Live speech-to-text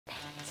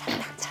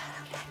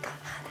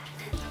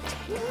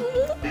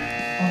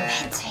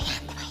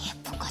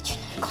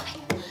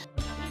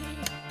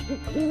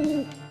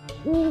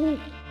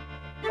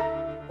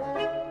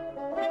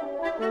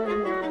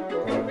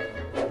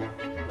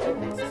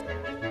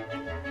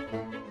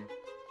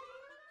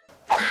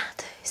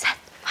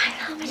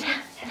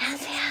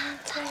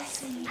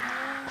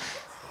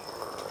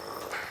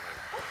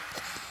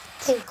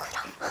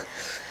그럼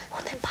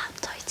오늘 밤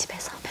저희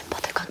집에서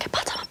멤버들과 함께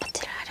파자마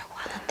파티를 하려고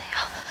하는데요.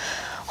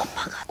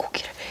 엄마가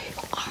고기를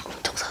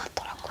엄청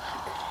사놨더라고요.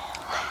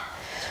 네.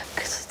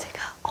 그래서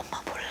제가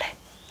엄마 몰래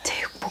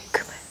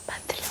제육볶음을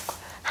만들려고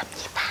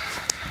합니다.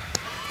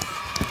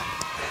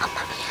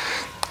 엄마 미안.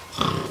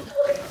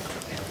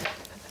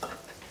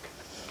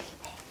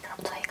 네, 그럼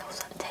저희가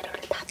우선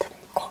재료를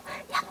다듬고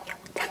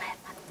양념장을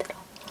만들어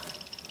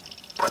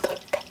보도록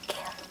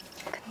할게요.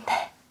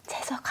 근데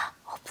재서가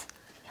없어요.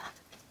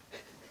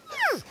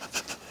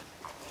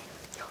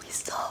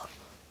 여기서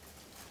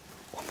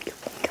옮겨야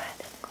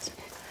되는 거죠.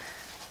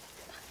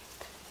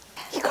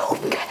 이거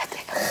옮겨야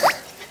돼요.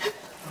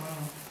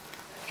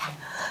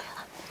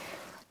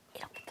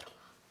 이렇게 들어가.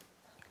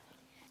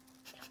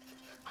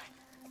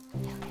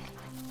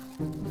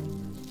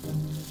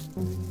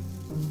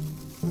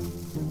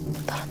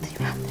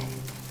 떨어뜨리면 안 돼.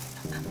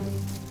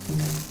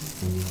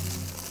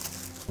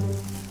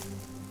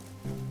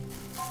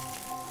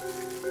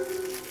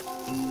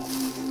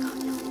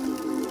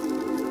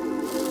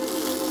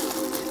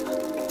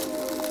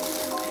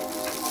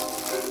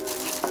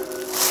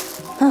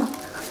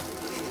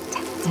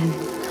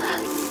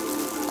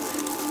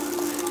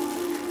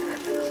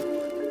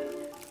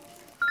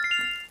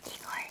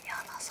 이걸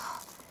열어서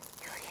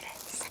요리를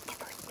시작해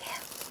볼게요.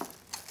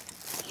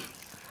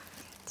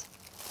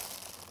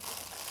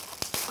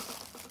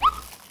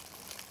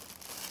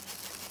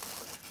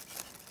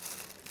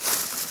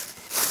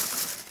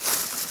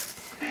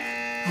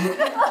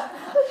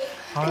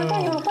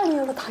 빨리 열어, 빨리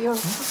열어, 다 열어.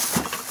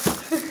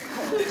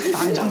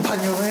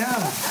 난장판이야.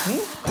 응?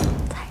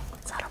 잘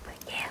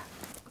썰어볼게요.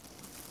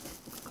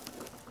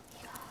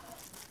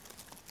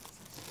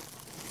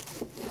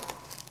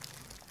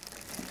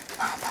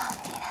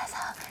 마선이라서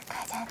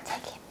가장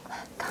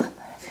책임감을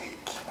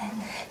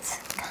느끼는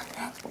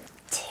순간은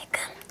지금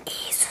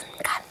이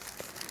순간.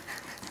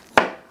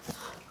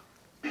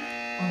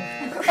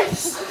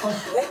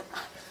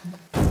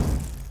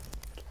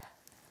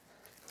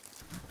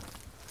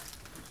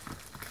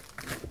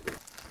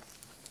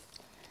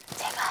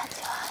 제가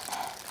좋아하는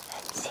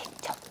음식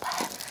젓갈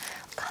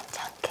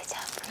검증ㄷ㷷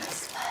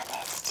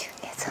마요네즈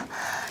중에서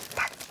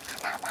딱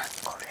하나만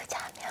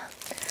고르자면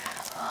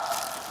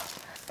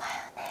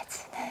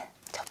마요네즈는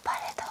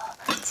젓갈에도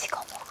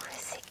찍어 먹을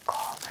수 있고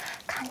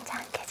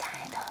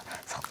간장게장에도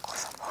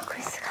섞어서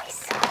먹을 수가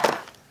있어요.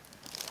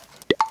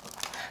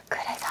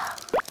 그래서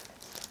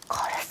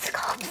거를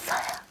수가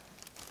없어요.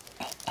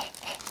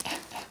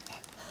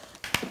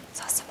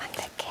 소스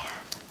만들게요.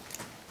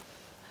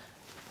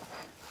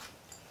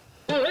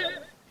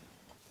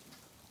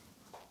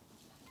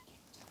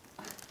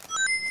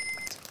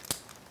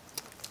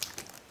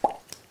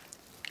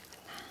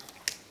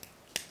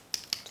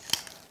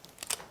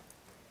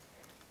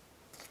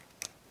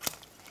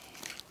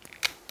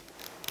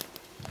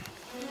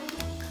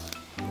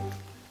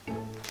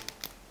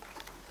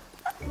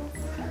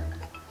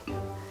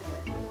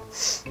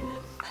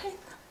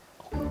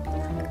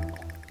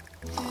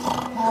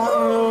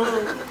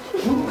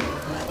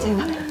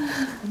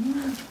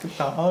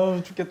 죽겠다.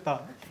 아유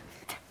죽겠다.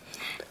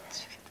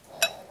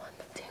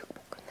 완전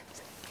제육볶음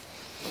냄새.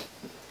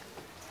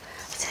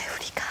 이제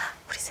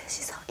우리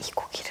셋이서 이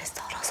고기를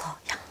썰어서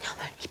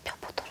양념을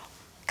입혀보도록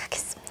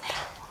하겠습니다.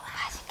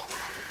 맛있겠다.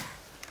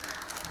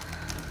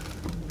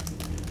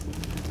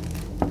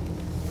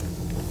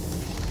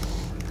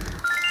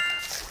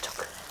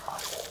 이쪽을.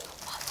 아이고,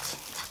 와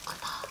진짜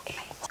크다.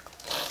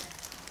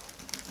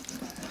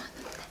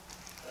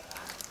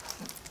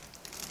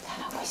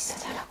 잘하고 있어,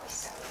 잘하고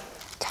있어.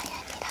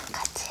 자연이랑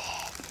같이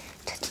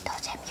드디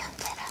노잼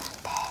연대를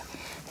하는데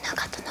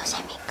누가 더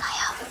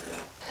노잼인가요?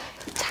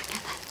 자연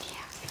언니야.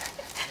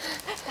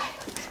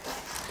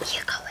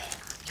 이유가 왜?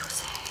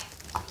 요새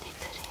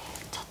언니들이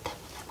저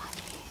때문에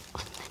많이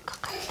웃는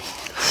것 같아요.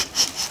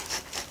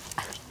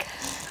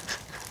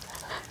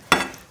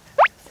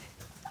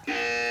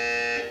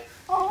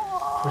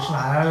 조심 안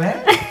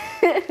할래?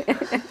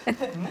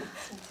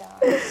 진짜.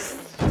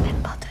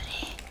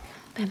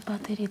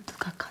 멤버들이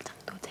누가 가장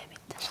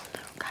노잼인지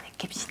손으로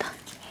가리킵시다.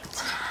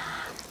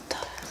 하나, 둘,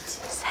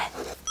 셋.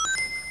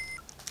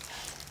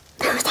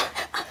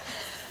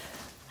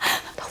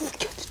 나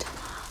웃겨주잖아.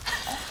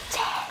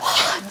 와,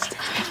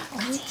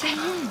 진짜.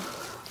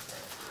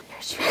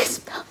 열심히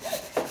하겠습니다.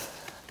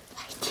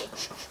 화이팅.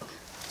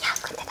 야,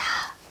 근데 나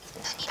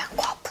눈이랑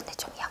코 아픈데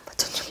좀 양보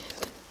좀.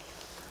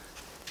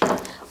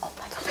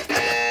 엄마가 왜?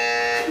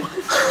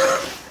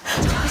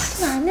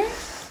 정신 안 해?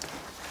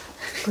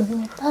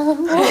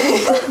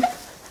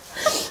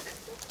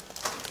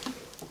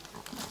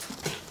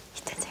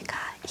 이제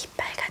제가 이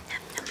빨간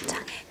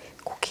양념장에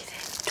고기를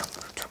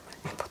조물조물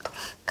해보도록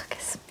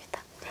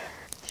하겠습니다.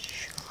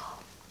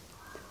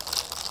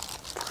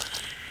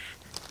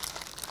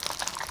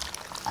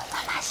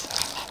 얼마 맛있는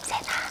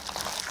냄새나.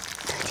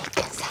 눈이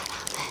큰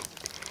사람은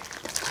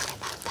눈물이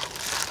많다는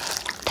소리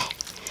있는데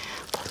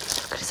본인도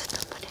그래서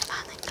눈물이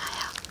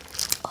많은가요?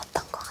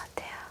 어떤 것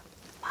같아요?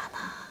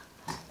 많아요.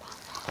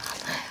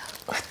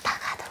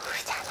 웃다가도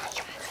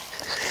울잖아요.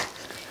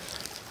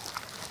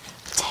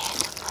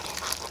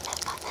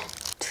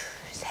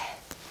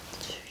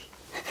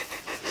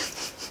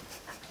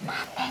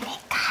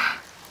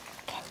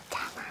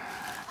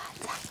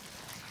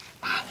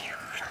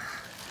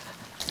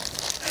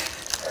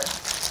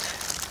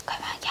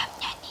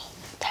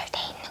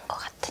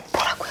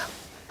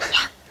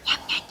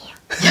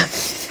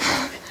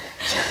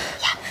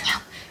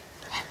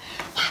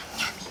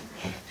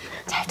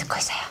 잘 듣고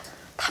있어요.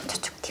 다음 주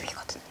쭉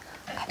TV거든요.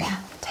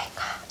 그러면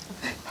저희가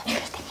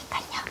만들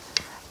테니까요.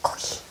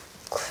 고기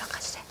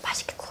구워가지고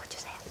맛있게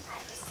구워주세요.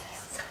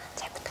 알겠어요.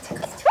 잘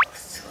부탁드려요.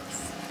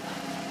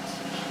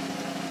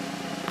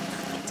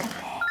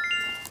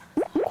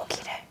 근데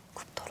고기를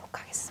굽도록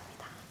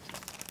하겠습니다.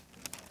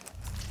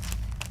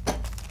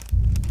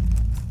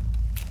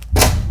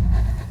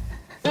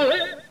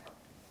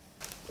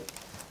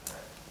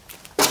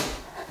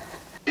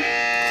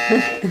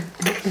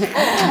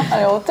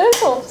 아니 어쩔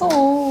수 없어.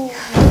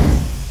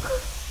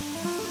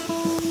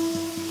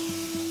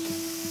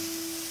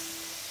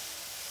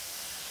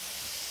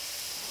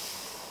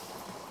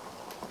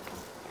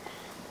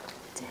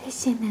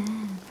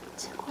 쯔이씨는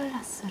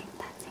츠골라스로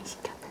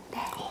탄생시켰는데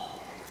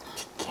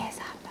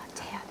피키에서 한번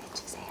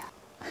재현해주세요.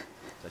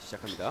 자,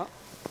 시작합니다.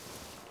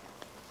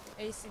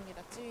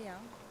 에이스입니다, 쯔위 양.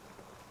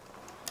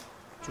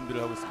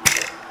 준비를 하고 있습니다.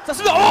 자,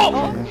 습니다.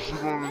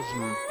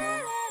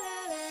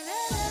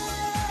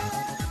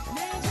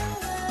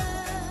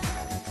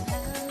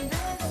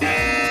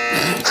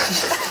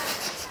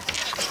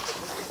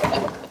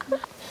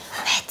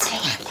 왜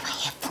쯔이한테만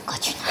예쁜 거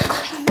주는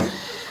거예요?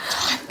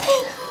 저한테.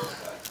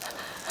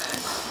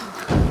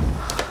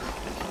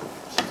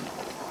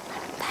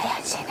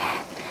 다현 씨는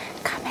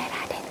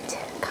카메라 렌즈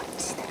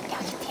감지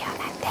능력이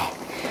뛰어난데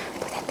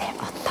무대들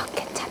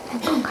어떻게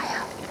찾는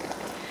건가요?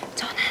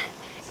 저는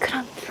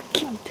그런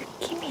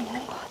느낌이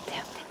있는 것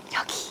같아요.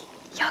 여기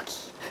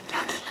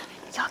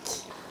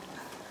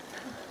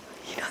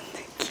이런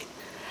느낌.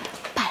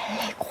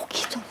 빨리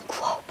고기 좀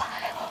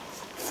구워봐요.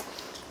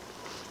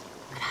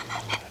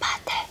 그러면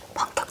멤버들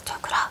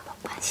본격적으로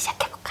먹방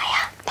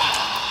시작해볼까요? 네,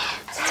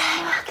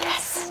 잘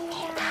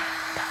먹겠습니다.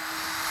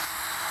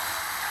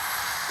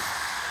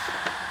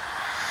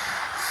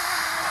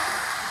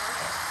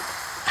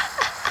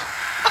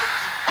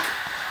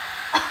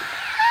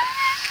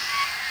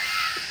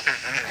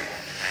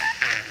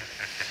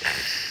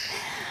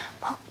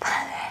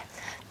 먹방을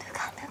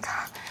누가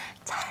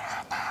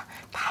잘하나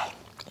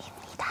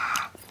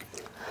타임입니다.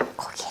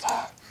 고기를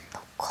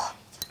넣고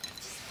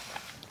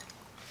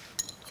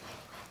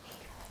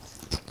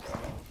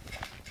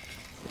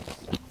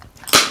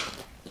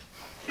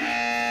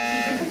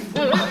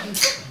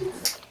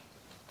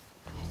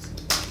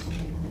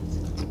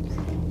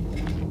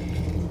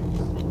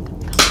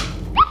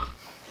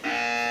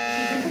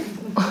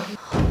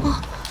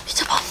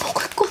이제 밥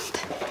먹을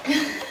건데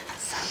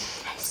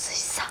할 수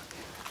있어.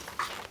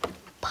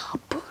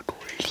 밥을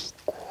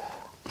올리고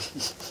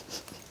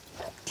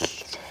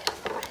고기를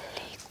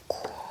올리고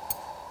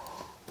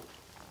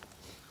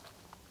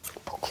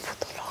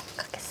먹어보도록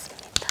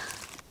하겠습니다.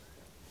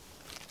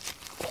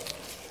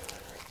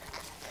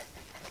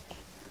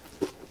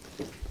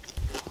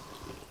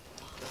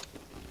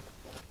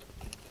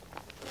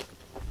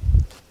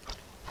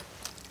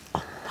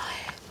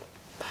 엄마의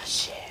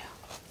맛이에요.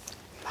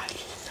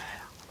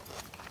 맛있어요.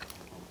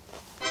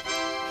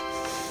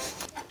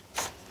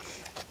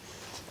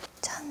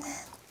 저는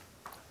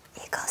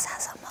이거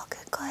사서 먹을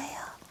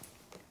거예요.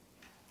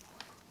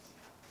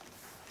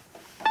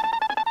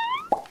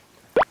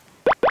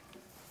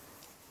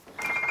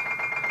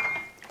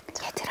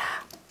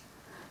 얘들아,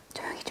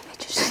 조용히 좀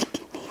해줄 수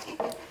있겠니?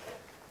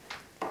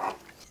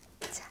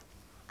 자,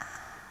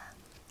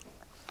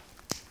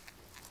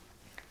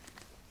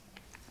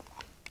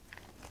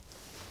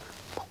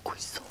 먹고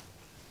있어.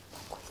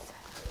 먹고 있어요.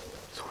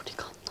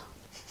 소리가 안 나.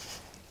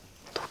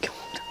 녹여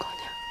먹는 거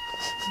아니야?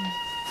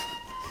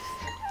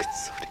 그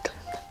소리가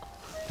안 나.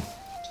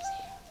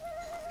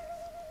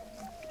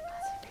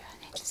 맛을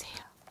표현해주세요.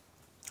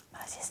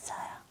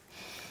 맛있어요.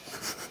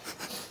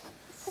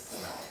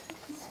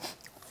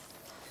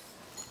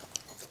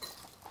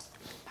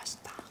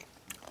 맛있다.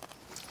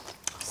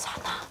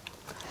 사나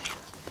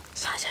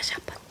샤샤샤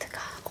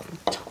파트가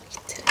엄청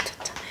히트를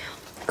쳤잖아요.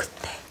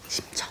 그때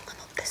심정은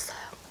어땠어요?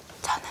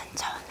 저는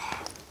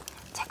처음에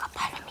제가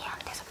발음이 안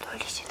돼서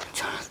놀리시는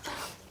줄 알았어요.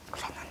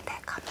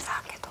 그랬는데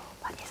감사하게도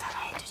많이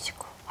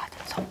사랑해주시고 많은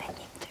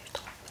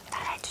선배님들도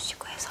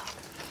따라해주시고 해서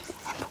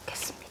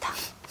행복했습니다.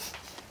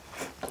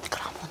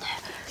 그럼 오늘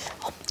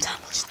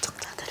엄잠후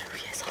시청자들을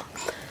위해서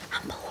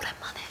한번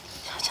오랜만에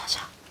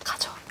샤샤샤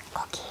가죠.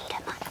 고기를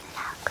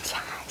먹느라고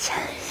샤샤.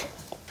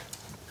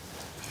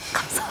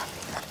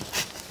 감사합니다.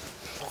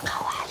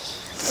 가와이.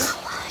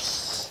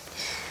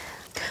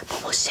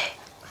 모모씨,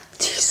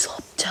 질 수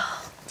없죠?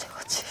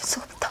 제가 질 수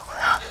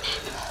없다고요?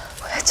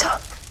 왜죠?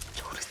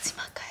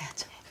 조르지만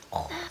가야죠.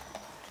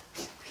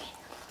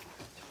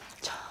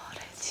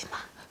 저르지마.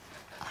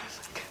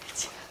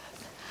 얼마큼이지?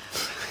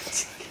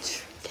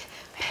 줄게,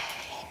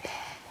 베이베.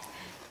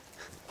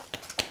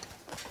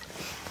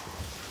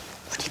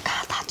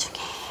 우리가 나중에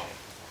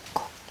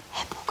꼭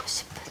해보고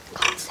싶은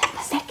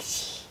컨셉은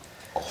섹시.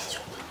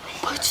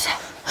 보여주세요.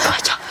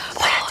 보여줘.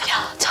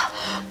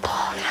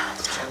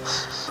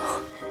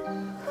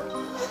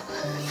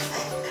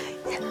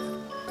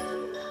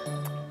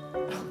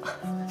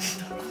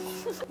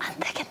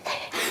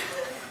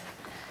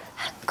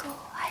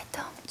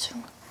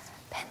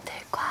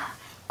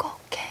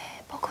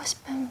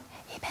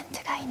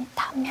 이벤트가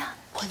있다면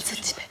원스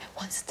집에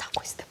원스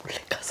자고 있을 때 몰래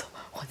가서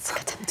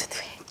원스가 잠든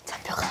후에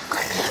잡혀간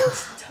거예요.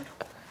 진짜로.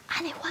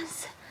 아니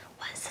원스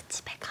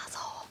집에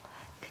가서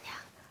그냥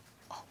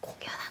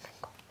공연하는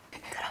거.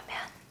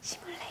 그러면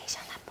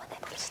시뮬레이션 한번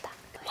해봅시다.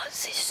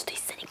 원스일 수도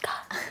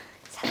있으니까.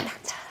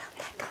 상당처럼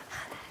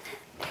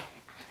달콤하다는데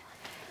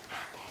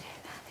하늘을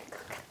나는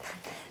것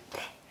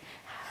같았는데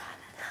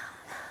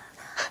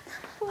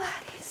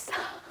What is so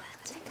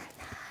언젠가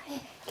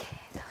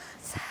나에게도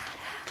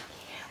사랑이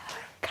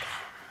올까.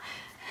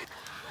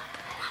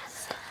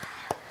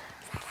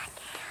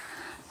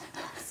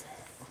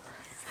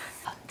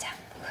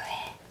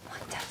 엄잠후에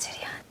먼저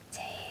출연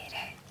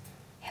제의를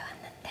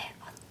해왔는데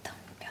어떤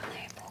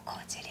편을 보고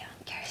출연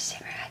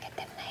결심을 하게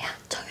됐나요?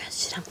 정현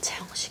씨랑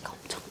채영 씨가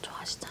엄청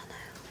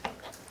좋아하시잖아요.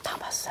 다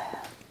봤어요.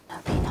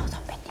 위너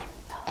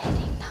선배님도,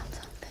 에릭남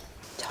선배,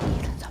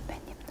 정일은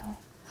선배님도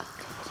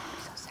되게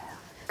재밌었어요.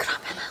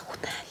 그러면은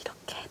오늘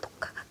이렇게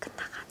녹화가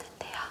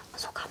끝나가는데요.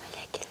 소감을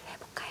얘기를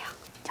해볼까요?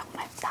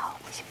 정말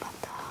나오고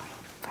싶었던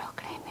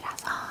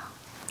프로그램이라서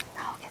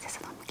나오게 돼서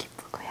너무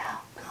기쁘고요.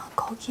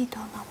 거기도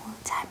너무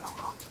잘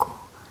먹었고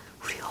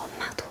우리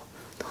엄마도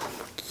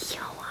너무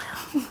귀여워요.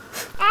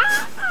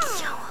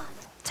 귀여워.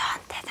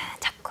 저한테는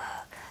자꾸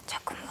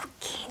조금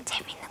웃긴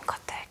재밌는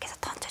것들 계속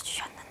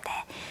던져주셨는데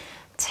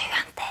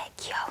제이한테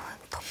귀여운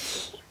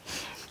토끼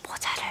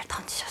모자를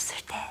던지셨을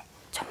때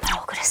정말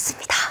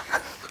억울했습니다.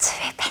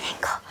 제이 팬인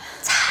거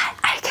잘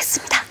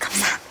알겠습니다.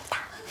 감사합니다.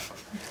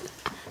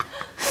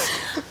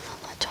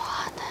 너무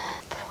좋아하는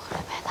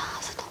프로그램에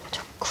나와서 너무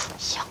좋고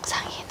이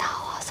영상이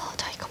나와서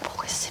저희가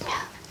보고 있으면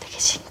되게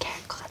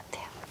신기할 것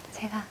같아요.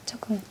 제가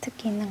조금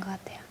특기 있는 것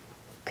같아요.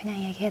 그냥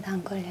얘기해도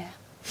안 걸려요.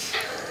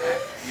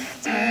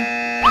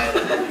 저는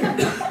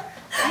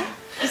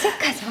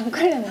이제까지 안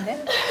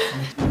걸렸는데?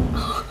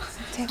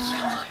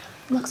 제가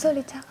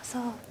목소리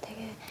작아서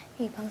되게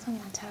이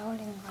방송이랑 잘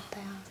어울리는 것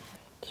같아요.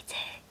 이제